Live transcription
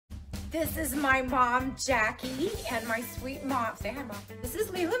This is my mom, Jackie, and my sweet mom. Say hi, Mom. This is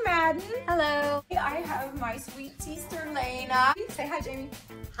Leila Madden. Hello. I have my sweet sister, Lena. Say hi, Jamie.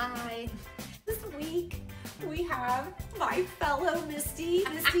 Hi. This week, we have my fellow Misty.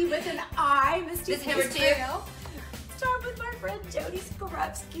 Misty with an I. Misty number 2. Start with my friend Jody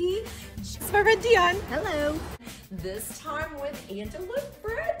Skorupski. This is my friend Dion. Hello. This time with Angela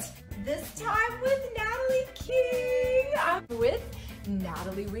Britt. This time with Natalie King. I'm with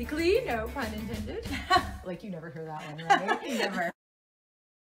Natalie Weekly, no pun intended. Like you never hear that one, right? You never.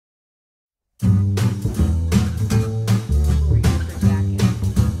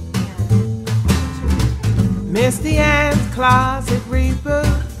 Misty Ann's closet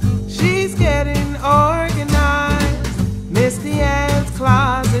reboot. She's getting organized. Misty Ann's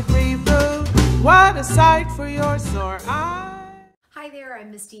closet reboot. What a sight for your sore eyes. Hi there,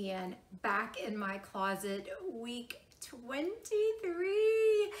 I'm Misty Ann, back in my closet, week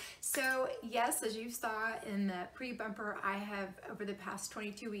 23. So yes, as you saw in the pre-bumper, I have over the past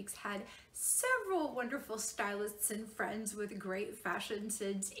 22 weeks had several wonderful stylists and friends with great fashion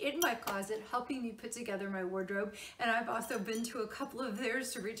sense in my closet helping me put together my wardrobe, and I've also been to a couple of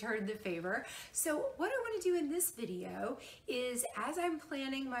theirs to return the favor. So what I want to do in this video is, as I'm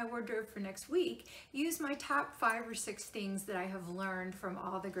planning my wardrobe for next week, use my top 5 or 6 things that I have learned from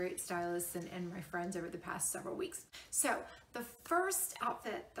all the great stylists and my friends over the past several weeks. So the first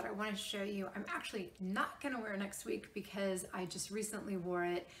outfit that I want to show you, I'm actually not going to wear next week because I just recently wore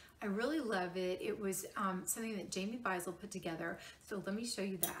it. I really love it. It was something that Jame Bisel put together. So let me show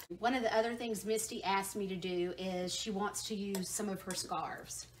you that. One of the other things Misty asked me to do is she wants to use some of her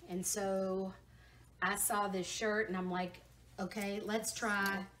scarves. And so I saw this shirt and I'm like, okay, let's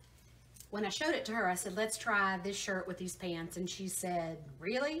try. When I showed it to her, I said, let's try this shirt with these pants. And she said,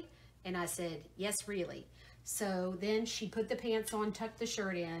 really? And I said, yes, really. So then she put the pants on, tucked the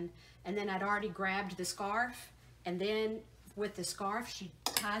shirt in, and then I'd already grabbed the scarf, and then with the scarf, she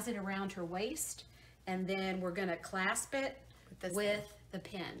ties it around her waist, and then we're gonna clasp it with the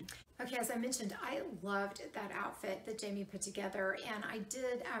pin. Okay, as I mentioned, I loved that outfit that Jame put together, and I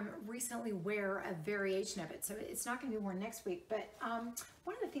did recently wear a variation of it, so it's not gonna be worn next week, but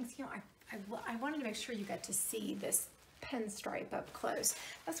one of the things, you know, I wanted to make sure you got to see this pinstripe up close.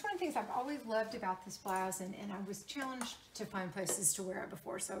 That's one of the things I've always loved about this blouse, and I was challenged to find places to wear it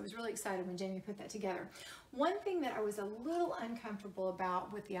before, so I was really excited when Jame put that together. One thing that I was a little uncomfortable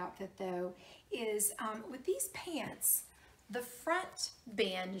about with the outfit though is with these pants, the front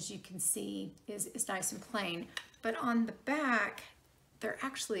band, as you can see, is nice and plain, but on the back they're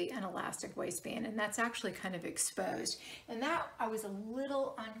actually an elastic waistband, and that's actually kind of exposed. And that I was a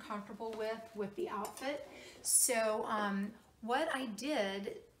little uncomfortable with the outfit. So what I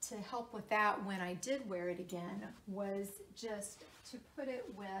did to help with that when I did wear it again was just to put it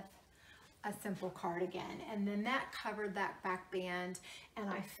with a simple cardigan. And then that covered that back band,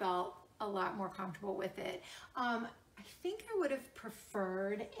 and I felt a lot more comfortable with it. I think I would have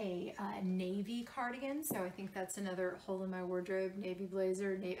preferred a navy cardigan, so I think that's another hole in my wardrobe. Navy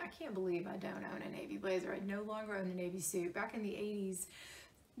blazer. I can't believe I don't own a navy blazer. I no longer own a navy suit. Back in the 80s,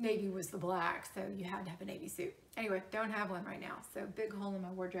 navy was the black, so you had to have a navy suit. Anyway, don't have one right now, so big hole in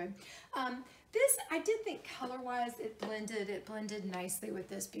my wardrobe. This, I did think color-wise, it blended nicely with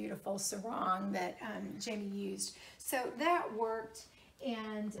this beautiful sarong that Jame used. So that worked.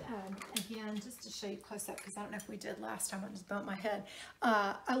 And again, just to show you close up, because I don't know if we did last time, I just bumped my head.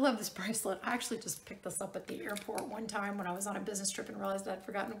 I love this bracelet. I actually just picked this up at the airport one time when I was on a business trip and realized I'd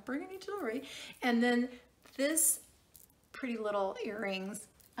forgotten to bring any jewelry. And then this pretty little earrings,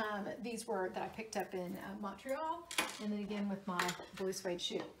 these were that I picked up in Montreal, and then again with my blue suede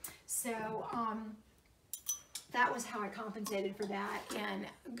shoe. So that was how I compensated for that. And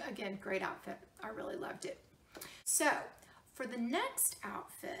again, great outfit. I really loved it. So for the next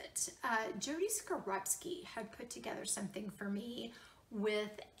outfit, Jody Skorupski had put together something for me with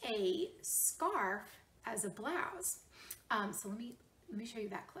a scarf as a blouse. So let me show you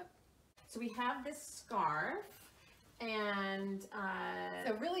that clip. So we have this scarf, and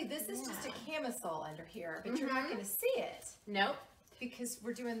so really this is just a camisole under here, but you're not going to see it. Nope. Because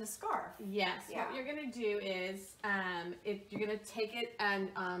we're doing the scarf. Yes. Yeah. What you're gonna do is, you're gonna take it and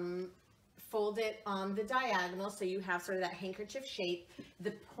fold it on the diagonal, so you have sort of that handkerchief shape.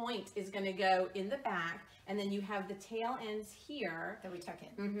 The point is going to go in the back, and then you have the tail ends here that we tuck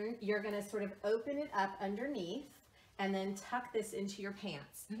in. You're going to sort of open it up underneath and then tuck this into your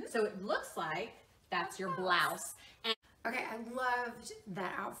pants. So it looks like that's your blouse. And okay, I loved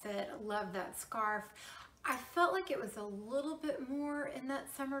that outfit. I love that scarf. I felt like it was a little bit more in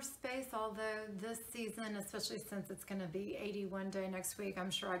that summer space, although this season, especially since it's going to be 81 day next week, I'm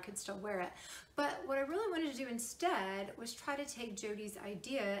sure I could still wear it. But what I really wanted to do instead was try to take Jody's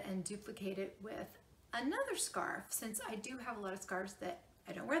idea and duplicate it with another scarf, since I do have a lot of scarves that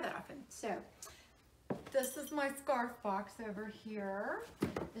I don't wear that often. So this is my scarf box over here,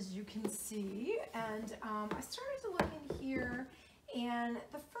 as you can see, and I started to look in here. And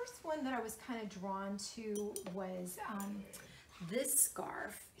the first one that I was kind of drawn to was this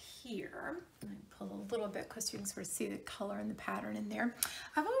scarf here. Let me pull a little bit closer so you can sort of see the color and the pattern in there.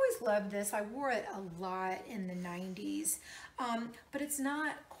 I've always loved this. I wore it a lot in the 90s, but it's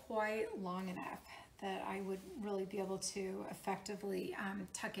not quite long enough that I would really be able to effectively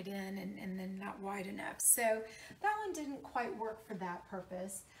tuck it in and then not wide enough. So that one didn't quite work for that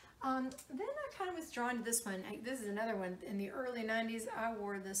purpose. Then I kind of was drawn to this one. This is another one. In the early 90s, I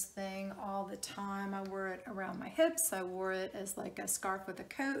wore this thing all the time. I wore it around my hips. I wore it as like a scarf with a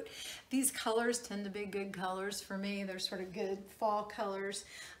coat. These colors tend to be good colors for me. They're sort of good fall colors.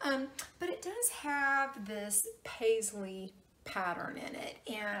 But it does have this paisley pattern in it.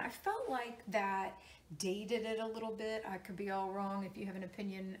 And I felt like that dated it a little bit. I could be all wrong. If you have an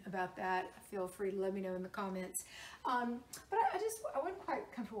opinion about that, feel free to let me know in the comments. But I wasn't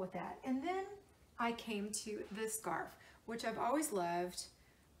quite comfortable with that. And then I came to this scarf, which I've always loved,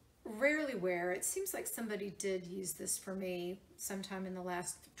 rarely wear. It seems like somebody did use this for me sometime in the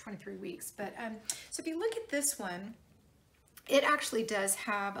last 23 weeks. But so if you look at this one, it actually does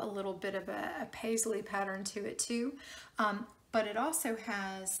have a little bit of a paisley pattern to it too. But it also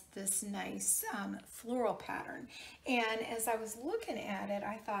has this nice floral pattern. And as I was looking at it,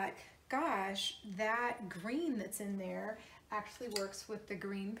 I thought, gosh, that green that's in there actually works with the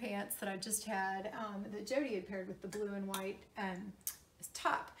green pants that I just had, that Jody had paired with the blue and white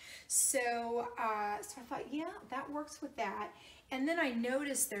top. So, I thought, yeah, that works with that. And then I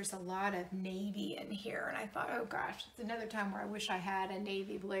noticed there's a lot of navy in here, and I thought, oh gosh, it's another time where I wish I had a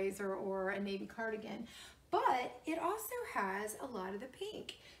navy blazer or a navy cardigan. But it also has a lot of the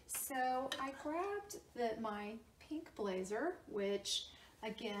pink. So I grabbed my pink blazer, which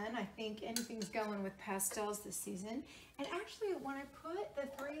again, I think anything's going with pastels this season. And actually, when I put the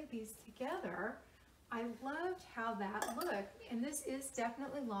three of these together, I loved how that looked. And this is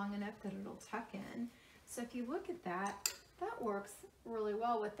definitely long enough that it'll tuck in. So if you look at that, that works really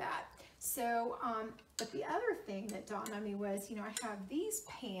well with that. So, but the other thing that dawned on me was, you know, I have these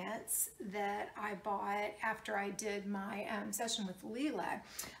pants that I bought after I did my session with Leela,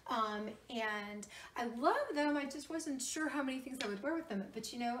 and I love them. I just wasn't sure how many things I would wear with them,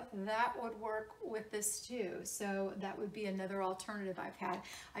 but you know, that would work with this too. So that would be another alternative I've had.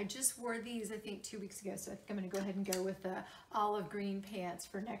 I just wore these, I think, 2 weeks ago, so I think I'm going to go ahead and go with the olive green pants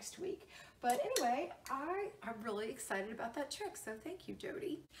for next week. But anyway, I'm really excited about that trick, so thank you,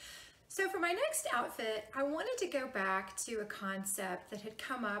 Jody. So for my next outfit, I wanted to go back to a concept that had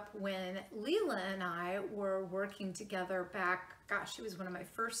come up when Leela and I were working together back, gosh, she was one of my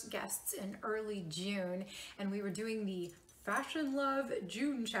first guests in early June, and we were doing the Fashion Love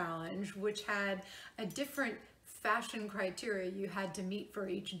June Challenge, which had a different fashion criteria you had to meet for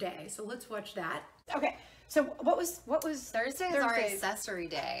each day. So let's watch that. Okay. So what was Thursday is our accessory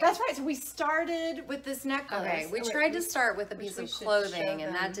day. That's right. So we started with this necklace. Okay, we tried to start with a piece of clothing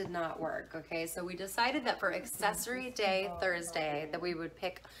and that did not work. Okay, so we decided that for accessory day Thursday that we would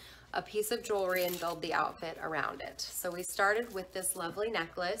pick a piece of jewelry and build the outfit around it. So we started with this lovely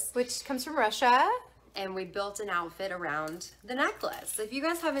necklace, which comes from Russia, and we built an outfit around the necklace. So if you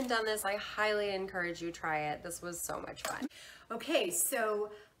guys haven't done this, I highly encourage you to try it. This was so much fun. Okay,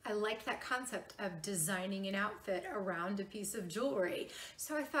 so I like that concept of designing an outfit around a piece of jewelry.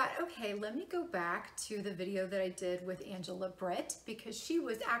 So I thought, okay, let me go back to the video that I did with Britt, because she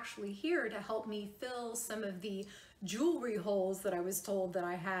was actually here to help me fill some of the jewelry holes that I was told that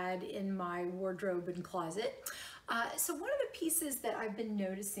I had in my wardrobe and closet. So one of the pieces that I've been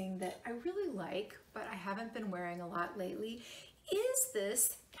noticing that I really like, but I haven't been wearing a lot lately, is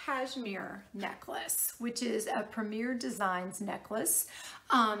this cashmere necklace, which is a Premier Designs necklace.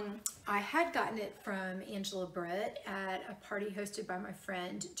 I had gotten it from Britt at a party hosted by my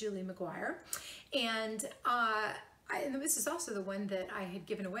friend Julie McGuire, and this is also the one that I had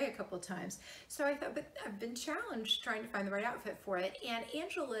given away a couple of times. So I thought, but I've been challenged trying to find the right outfit for it, and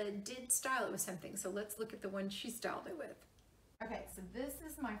Angela did style it with something. So let's look at the one she styled it with. Okay, so this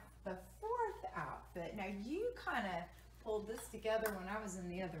is the fourth outfit. Now you kind of pulled this together when I was in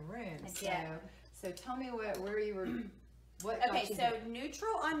the other room. So tell me where you were. Okay, so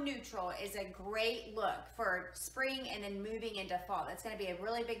neutral on neutral is a great look for spring and then moving into fall. That's going to be a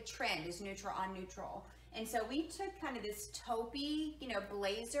really big trend, is neutral on neutral. And so we took kind of this taupey, you know,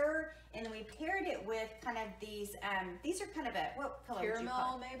 blazer, and then we paired it with kind of these are kind of a, what color would you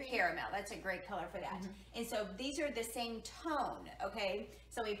call it? Maybe? Caramel, that's a great color for that. And so these are the same tone, okay?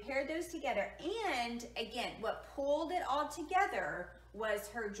 So we paired those together, and again, what pulled it all together was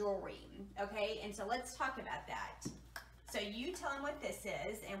her jewelry, okay? And so let's talk about that. So you tell them what this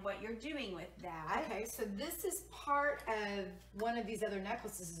is and what you're doing with that. Okay, so this is part of one of these other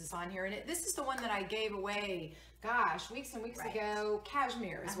necklaces that's on here, and this is the one that I gave away, gosh, weeks and weeks ago.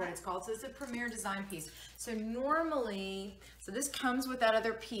 Cashmere is what it's called. So it's a premier design piece. So normally, so this comes with that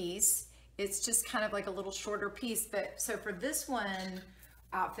other piece. It's just kind of like a little shorter piece, but so for this one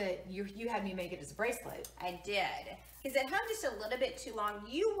outfit, you had me make it as a bracelet. I did. Because it hung just a little bit too long.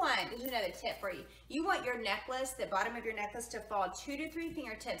 You want, here's another tip for you. You want your necklace, the bottom of your necklace, to fall 2 to 3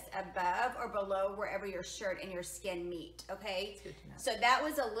 fingertips above or below wherever your shirt and your skin meet, okay? So that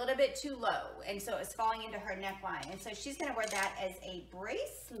was a little bit too low, and so it's falling into her neckline. And so she's gonna wear that as a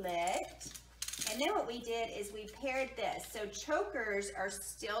bracelet. And then what we did is we paired this. So chokers are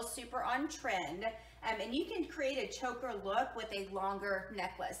still super on trend. And you can create a choker look with a longer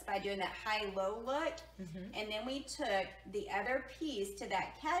necklace by doing that high-low look. And then we took the other piece to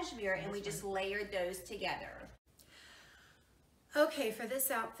that cashmere and we just layered those together. Okay, for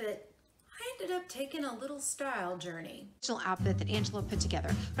this outfit, I ended up taking a little style journey. Outfit that Angela put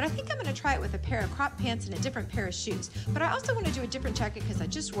together, but I think I'm going to try it with a pair of crop pants and a different pair of shoes. But I also want to do a different jacket because I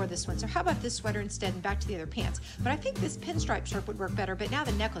just wore this one, so how about this sweater instead and back to the other pants? But I think this pinstripe shirt would work better, but now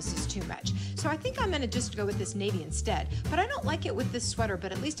the necklace is too much. So I think I'm going to just go with this navy instead. But I don't like it with this sweater,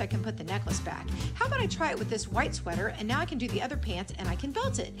 but at least I can put the necklace back. How about I try it with this white sweater, and now I can do the other pants and I can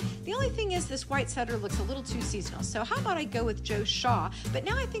belt it. The only thing is this white sweater looks a little too seasonal, so how about I go with Joe Shaw? But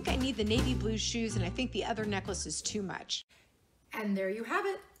now I think I need the navy blue shoes, and I think the other necklace is too much. And there you have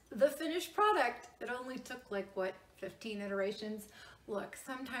it, the finished product. It only took like, what, 15 iterations? Look,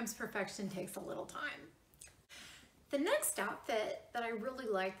 sometimes perfection takes a little time. The next outfit that I really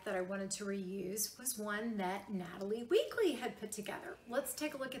liked that I wanted to reuse was one that Natalie Weekly had put together. Let's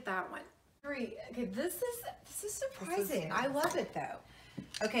take a look at that one. Okay, this is surprising. I love it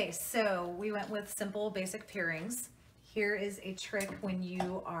though. Okay, so we went with simple basic pairings. Here is a trick when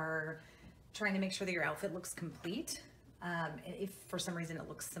you are trying to make sure that your outfit looks complete. If for some reason it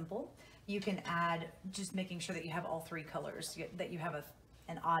looks simple, you can add just making sure that you have all 3 colors, that you have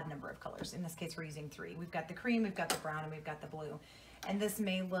an odd number of colors. In this case, we're using 3. We've got the cream, we've got the brown, and we've got the blue. And this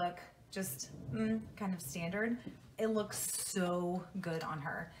may look just kind of standard. It looks so good on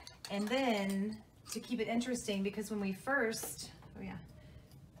her. And then to keep it interesting, because when we first,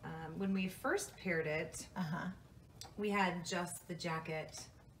 when we first paired it, we had just the jacket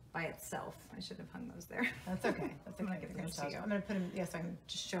by itself. I should have hung those there. That's okay. That's okay. I'm going to put them, yes, I can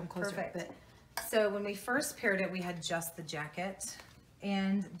just show them closer. Perfect. But so when we first paired it, we had just the jacket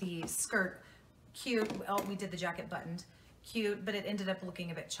and the skirt. Cute. Well, we did the jacket buttoned. Cute, but it ended up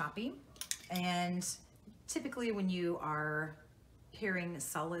looking a bit choppy. And typically when you are pairing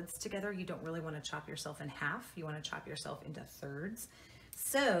solids together, you don't really want to chop yourself in half. You want to chop yourself into thirds.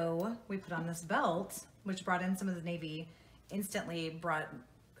 So we put on this belt, which brought in some of the navy, instantly brought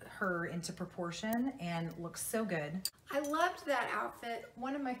her into proportion and looks so good. I loved that outfit.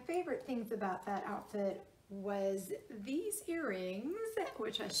 One of my favorite things about that outfit was these earrings,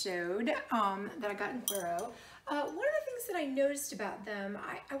 which I showed, that I got in Cuero. One of the things that I noticed about them,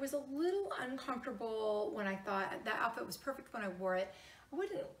 I was a little uncomfortable when I thought that outfit was perfect when I wore it. I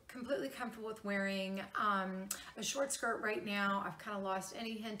wasn't completely comfortable with wearing a short skirt right now. I've kind of lost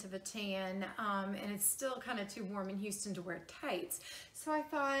any hint of a tan, and it's still kind of too warm in Houston to wear tights. So I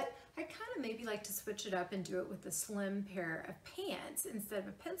thought I'd kind of maybe like to switch it up and do it with a slim pair of pants instead of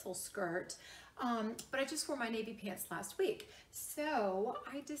a pencil skirt. But I just wore my navy pants last week. So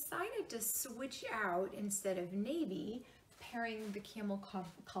I decided to switch out, instead of navy, pairing the camel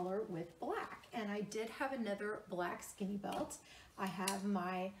color with black. And I did have another black skinny belt. I have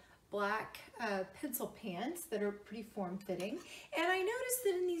my black pencil pants that are pretty form-fitting. And I noticed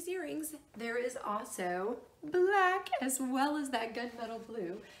that in these earrings, there is also black as well as that gunmetal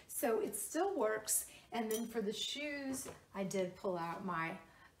blue. So it still works. And then for the shoes, I did pull out my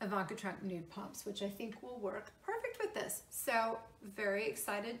Ivanka Trunk nude pumps, which I think will work perfect with this. So very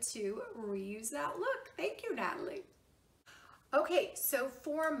excited to reuse that look. Thank you, Natalie. Okay, so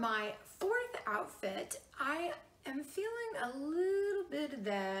for my 4th outfit, I am feeling a little bit of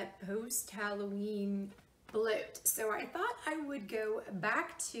that post-Halloween bloat. So I thought I would go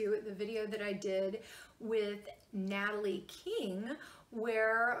back to the video that I did with Natalie King,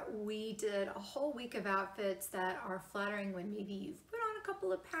 where we did a whole week of outfits that are flattering when maybe you've put on a a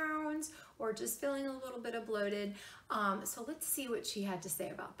couple of pounds or just feeling a little bit bloated. So let's see what she had to say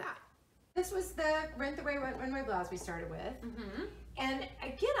about that. This was the Rent the Runway blouse we started with. And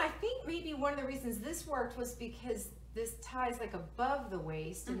again, I think maybe one of the reasons this worked was because this ties like above the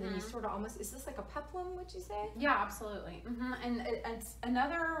waist, and then you sort of almost, is this like a peplum, would you say? Yeah, absolutely. And it's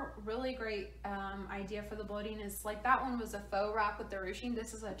another really great idea for the bloating is like that one was a faux wrap with the ruching.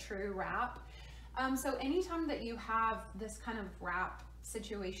 This is a true wrap. So anytime that you have this kind of wrap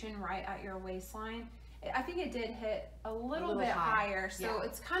situation right at your waistline, I think it did hit a little bit higher. So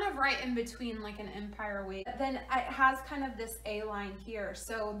it's kind of right in between like an empire waist. Then it has kind of this A-line here.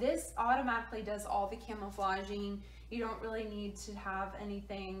 So this automatically does all the camouflaging. You don't really need to have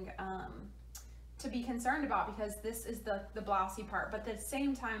anything to be concerned about because this is the blousey part. But at the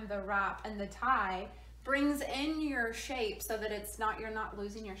same time, the wrap and the tie brings in your shape so that it's not, you're not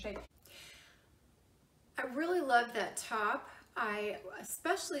losing your shape. I really love that top. I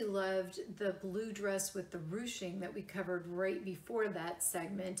especially loved the blue dress with the ruching that we covered right before that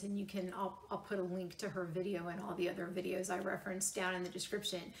segment, and you can, I'll put a link to her video and all the other videos I referenced down in the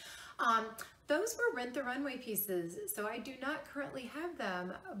description. Those were Rent the Runway pieces, so I do not currently have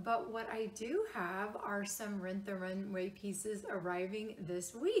them, but what I do have are some Rent the Runway pieces arriving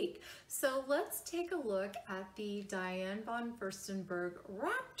this week. So let's take a look at the Diane von Furstenberg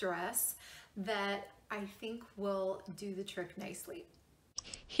wrap dress that I think will do the trick nicely.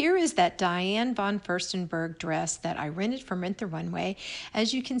 Here is that Diane von Furstenberg dress that I rented from Rent the Runway.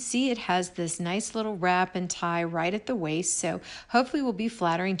 As you can see, it has this nice little wrap and tie right at the waist, so hopefully will be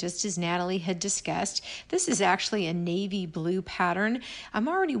flattering, just as Natalie had discussed. This is actually a navy blue pattern. I'm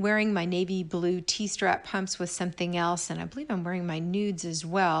already wearing my navy blue T-strap pumps with something else, and I believe I'm wearing my nudes as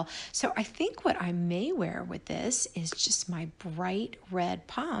well. So I think what I may wear with this is just my bright red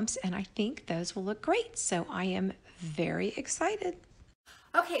pumps, and I think those will look great. So I am very excited.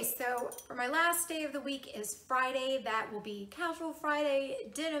 Okay, so for my last day of the week is Friday. That will be Casual Friday,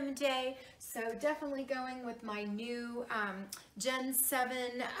 Denim Day. So definitely going with my new Gen 7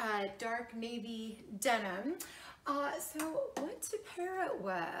 dark navy denim. So what to pair it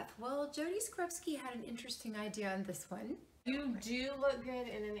with? Well, Jody Skorupski had an interesting idea on this one. You do look good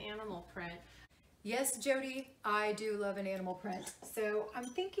in an animal print. Yes, Jody, I do love an animal print. So I'm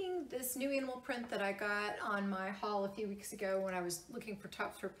thinking this new animal print that I got on my haul a few weeks ago when I was looking for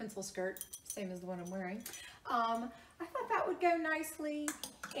tops for pencil skirt, same as the one I'm wearing, I thought that would go nicely.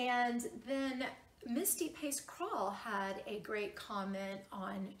 And then Misty Pace-Krahl had a great comment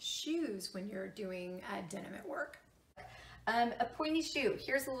on shoes when you're doing denim at work. A pointy shoe,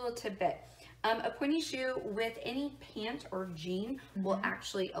 here's a little tidbit. A pointy shoe with any pant or jean will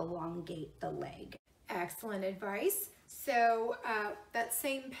actually elongate the leg. Excellent advice. So that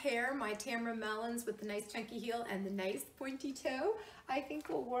same pair, my Tamara Melons with the nice chunky heel and the nice pointy toe, I think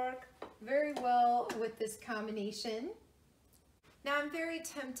will work very well with this combination. Now I'm very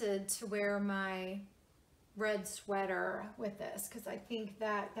tempted to wear my red sweater with this because I think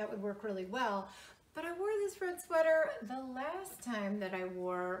that would work really well. But I wore this red sweater the last time that I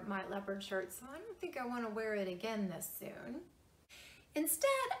wore my leopard shirt, so I don't think I want to wear it again this soon. Instead,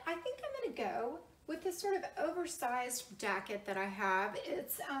 I think I'm going to go with this sort of oversized jacket that I have.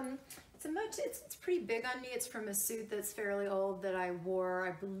 It's pretty big on me. It's from a suit that's fairly old that I wore,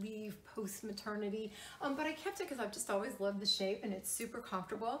 I believe, post-maternity. But I kept it because I've just always loved the shape and it's super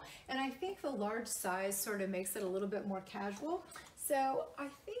comfortable. And I think the large size sort of makes it a little bit more casual. So I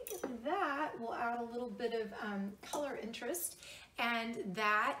think that will add a little bit of color interest. And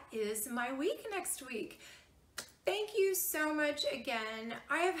that is my week next week. Thank you so much again.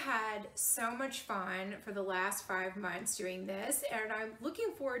 I have had so much fun for the last 5 months doing this, and I'm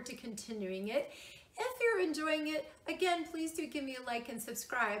looking forward to continuing it. If you're enjoying it, again, please do give me a like and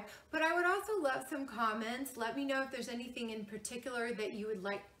subscribe, but I would also love some comments. Let me know if there's anything in particular that you would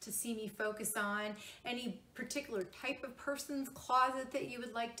like to see me focus on, any particular type of person's closet that you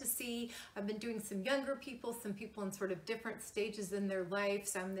would like to see. I've been doing some younger people, some people in sort of different stages in their life,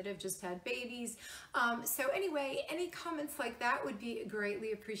 some that have just had babies. So anyway, any comments like that would be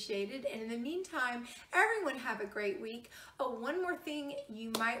greatly appreciated. And in the meantime, everyone have a great week. Oh, one more thing,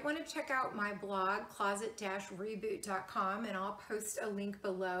 you might want to check out my blog, closet-reboot.com, and I'll post a link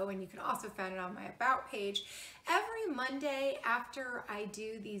below, and you can also find it on my About page. Every Monday after I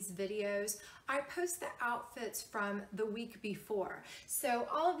do these videos, I post the outfits from the week before. So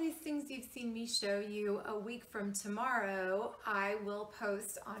all of these things you've seen me show you a week from tomorrow, I will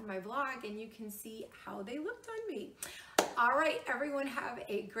post on my blog and you can see how they looked on me. All right, everyone have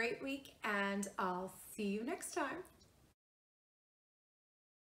a great week and I'll see you next time.